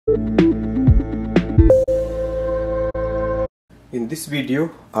In this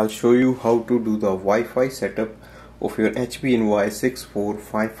video, I'll show you how to do the Wi-Fi setup of your HP Envoy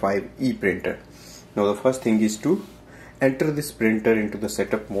 6455E printer. Now the first thing is to enter this printer into the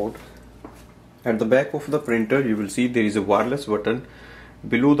setup mode. At the back of the printer you will see there is a wireless button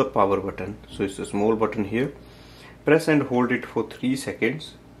below the power button. So it's a small button here. Press and hold it for 3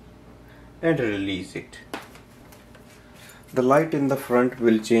 seconds and release it. The light in the front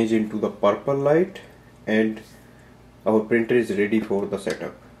will change into the purple light and our printer is ready for the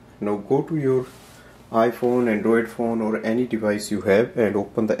setup. Now go to your iPhone, Android phone or any device you have and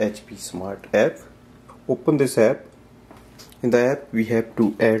open the HP Smart app. Open this app. In the app we have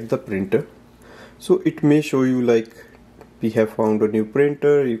to add the printer. So it may show you like we have found a new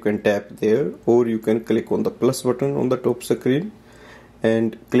printer. You can tap there or you can click on the plus button on the top screen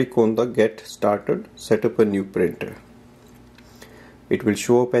and click on the get started, set up a new printer. It will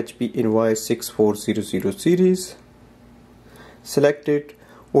show up HP Envoy 6400 series. Select it,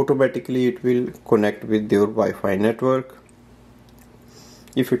 automatically it will connect with your Wi-Fi network.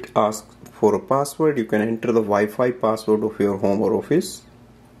 If it asks for a password, you can enter the Wi-Fi password of your home or office.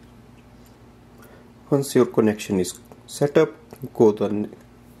 Once your connection is set up,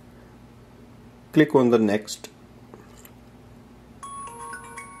 click on the next.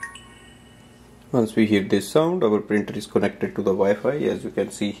 Once we hear this sound, our printer is connected to the Wi-Fi. As you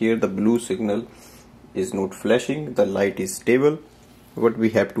can see here, the blue signal is not flashing, the light is stable. But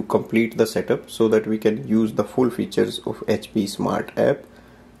we have to complete the setup so that we can use the full features of HP Smart app.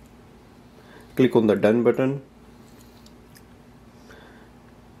 Click on the done button.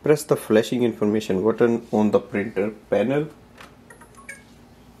 Press the flashing information button on the printer panel.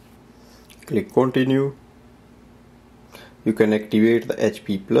 Click continue. You can activate the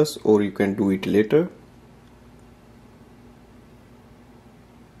HP Plus or you can do it later.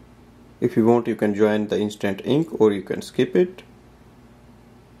 If you want, you can join the instant ink or you can skip it.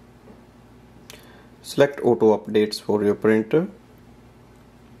 Select auto updates for your printer.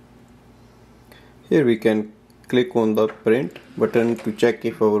 Here we can click on the print button to check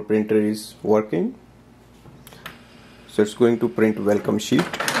if our printer is working. So it's going to print welcome sheet.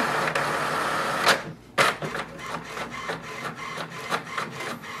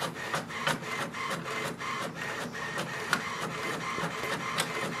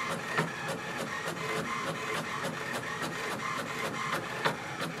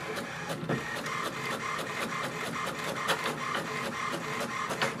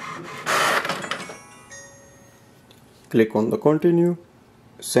 Click on the continue,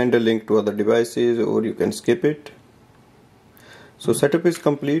 send a link to other devices or you can skip it. So setup is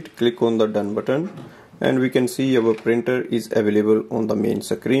complete. Click on the done button and we can see our printer is available on the main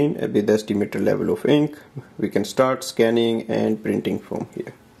screen with the estimated level of ink. We can start scanning and printing from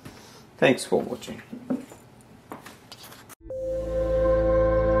here. Thanks for watching.